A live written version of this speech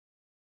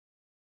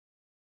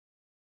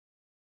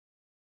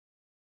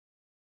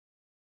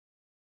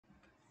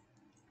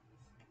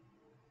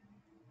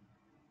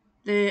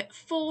The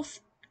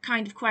fourth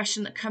kind of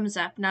question that comes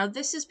up, now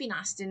this has been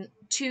asked in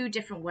two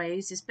different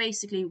ways, is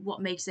basically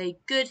what makes a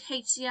good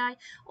HCI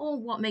or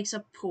what makes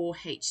a poor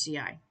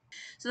HCI.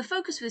 So the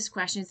focus for this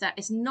question is that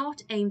it's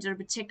not aimed at a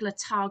particular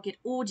target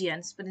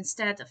audience, but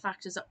instead the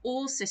factors that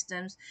all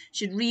systems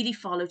should really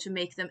follow to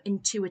make them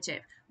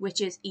intuitive,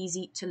 which is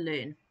easy to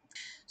learn.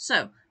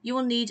 So you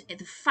will need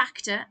the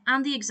factor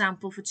and the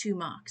example for 2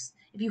 marks.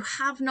 If you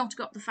have not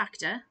got the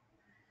factor,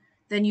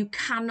 then you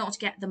cannot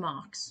get the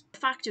marks. The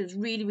factor is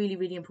really, really,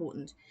 really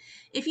important.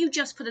 If you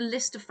just put a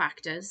list of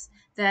factors,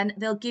 then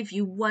they'll give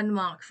you 1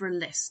 mark for a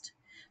list.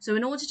 So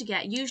in order to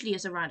get, usually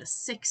it's around a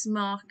 6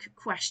 mark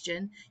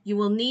question, you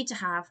will need to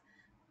have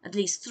at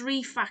least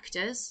 3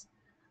 factors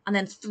and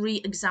then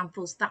 3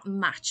 examples that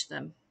match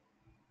them.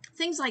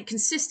 Things like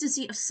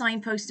consistency of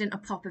signposting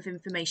and pop-up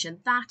information,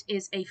 that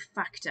is a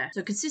factor.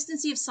 So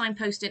consistency of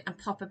signposting and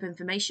pop-up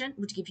information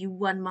would give you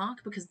 1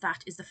 mark because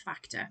that is the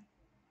factor.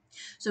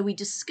 So we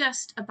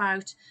discussed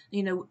about,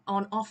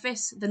 on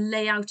Office, the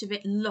layout of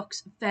it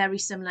looks very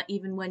similar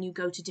even when you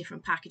go to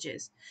different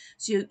packages.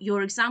 So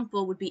your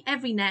example would be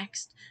every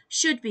next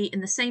should be in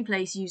the same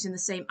place using the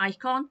same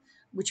icon,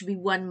 which would be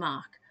 1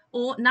 mark.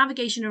 Or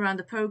navigation around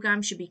the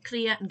program should be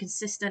clear and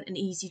consistent and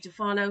easy to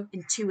follow,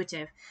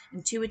 intuitive.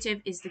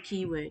 Intuitive is the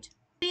key word.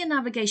 Clear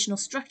navigational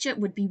structure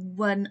would be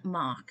 1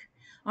 mark.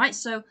 All right,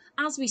 so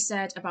as we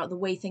said about the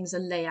way things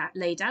are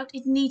laid out,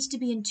 it needs to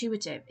be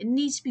intuitive. It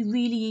needs to be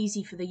really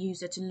easy for the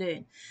user to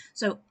learn.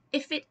 So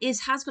if it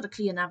has got a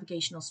clear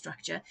navigational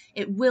structure,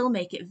 it will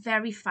make it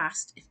very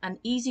fast and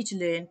easy to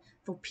learn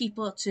for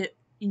people to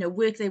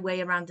work their way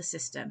around the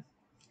system.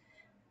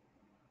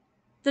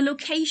 The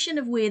location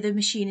of where the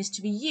machine is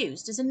to be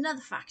used is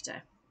another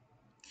factor.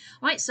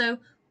 All right, so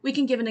we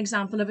can give an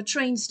example of a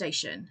train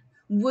station.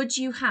 Would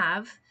you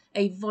have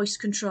a voice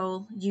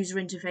control user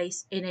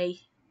interface in a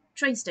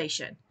train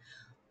station?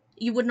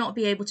 You would not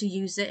be able to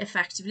use it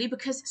effectively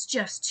because it's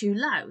just too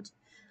loud.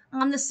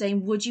 And the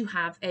same, would you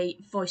have a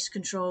voice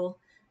control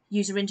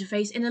user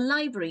interface in a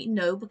library?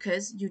 No,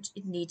 because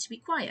it needs to be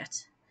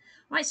quiet.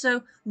 Right,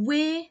 so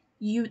where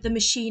the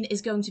machine is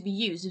going to be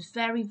used is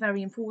very,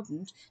 very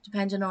important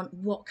depending on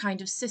what kind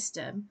of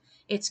system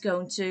it's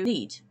going to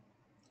need.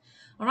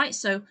 All right,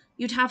 so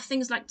you'd have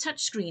things like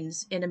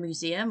touchscreens in a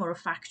museum or a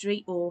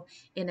factory or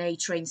in a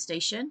train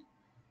station.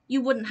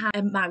 You wouldn't have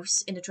a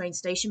mouse in a train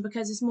station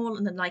because it's more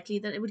than likely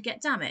that it would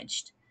get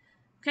damaged.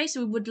 Okay,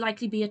 so it would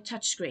likely be a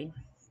touchscreen.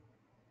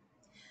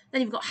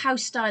 Then you've got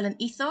house style and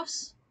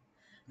ethos,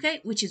 okay,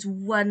 which is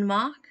 1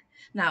 mark.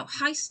 Now,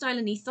 house style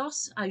and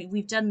ethos,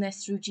 we've done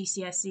this through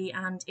GCSE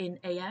and in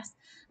AS.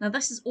 Now,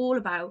 this is all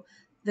about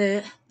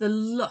the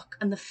look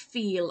and the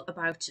feel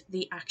about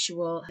the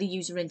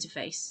user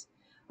interface.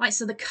 Right,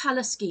 so the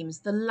color schemes,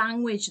 the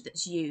language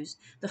that's used,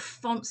 the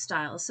font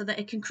style, so that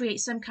it can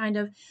create some kind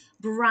of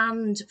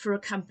brand for a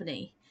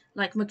company.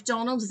 Like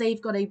McDonald's,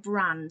 they've got a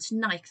brand.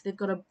 Nike, they've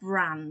got a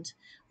brand.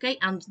 Okay,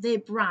 and their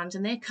brand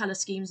and their color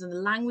schemes and the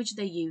language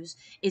they use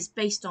is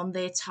based on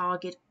their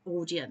target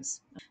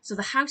audience. So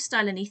the house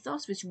style and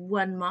ethos was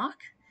 1 mark.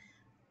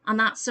 And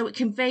that's so it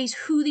conveys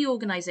who the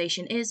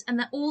organization is and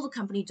that all the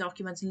company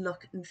documents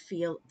look and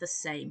feel the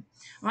same.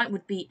 Right,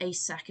 would be a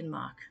 2nd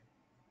mark.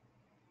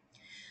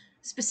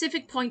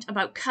 Specific point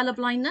about colour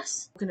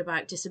blindness, talking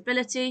about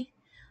disability,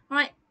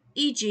 right?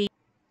 E.g.,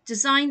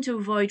 designed to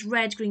avoid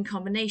red-green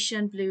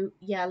combination,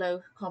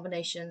 blue-yellow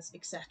combinations,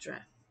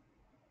 etc.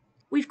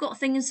 We've got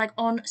things like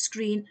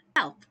on-screen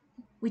help.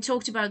 We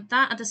talked about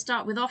that at the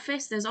start with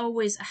Office. There's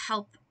always a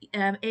help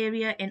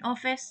area in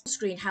Office.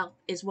 On-screen help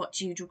is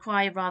what you'd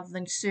require rather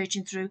than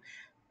searching through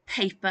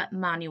paper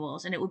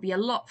manuals, and it would be a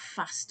lot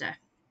faster.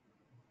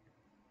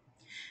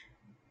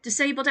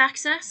 Disabled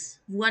access,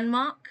 1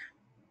 mark.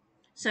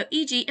 So,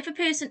 e.g., if a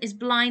person is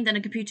blind, then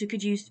a computer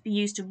could be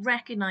used to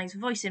recognise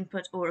voice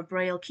input or a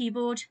braille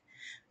keyboard.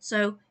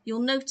 So, you'll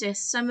notice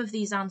some of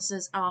these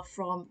answers are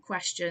from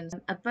questions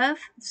above.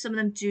 Some of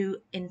them do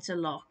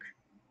interlock.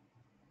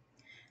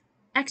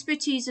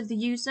 Expertise of the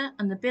user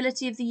and the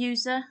ability of the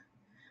user,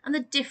 and the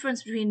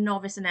difference between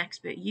novice and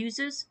expert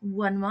users,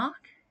 1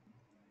 mark.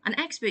 An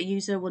expert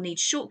user will need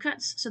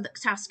shortcuts so that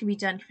tasks can be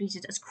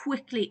completed as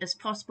quickly as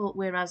possible,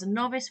 whereas a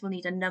novice will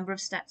need a number of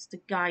steps to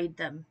guide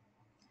them.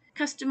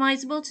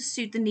 Customizable to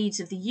suit the needs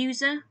of the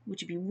user,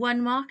 which would be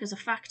 1 mark as a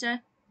factor,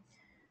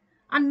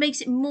 and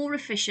makes it more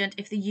efficient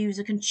if the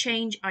user can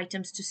change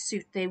items to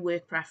suit their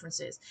work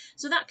preferences.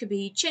 So that could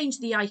be change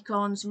the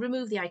icons,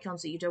 remove the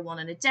icons that you don't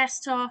want on a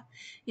desktop,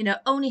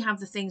 only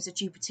have the things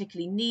that you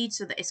particularly need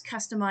so that it's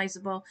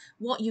customizable.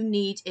 What you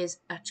need is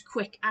a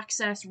quick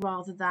access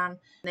rather than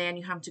then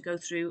you have to go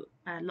through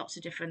lots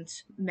of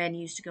different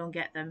menus to go and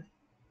get them.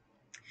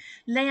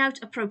 Layout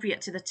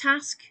appropriate to the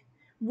task,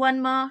 1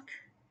 mark.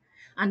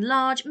 And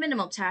large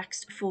minimal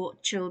text for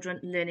children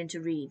learning to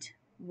read,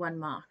 1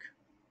 mark.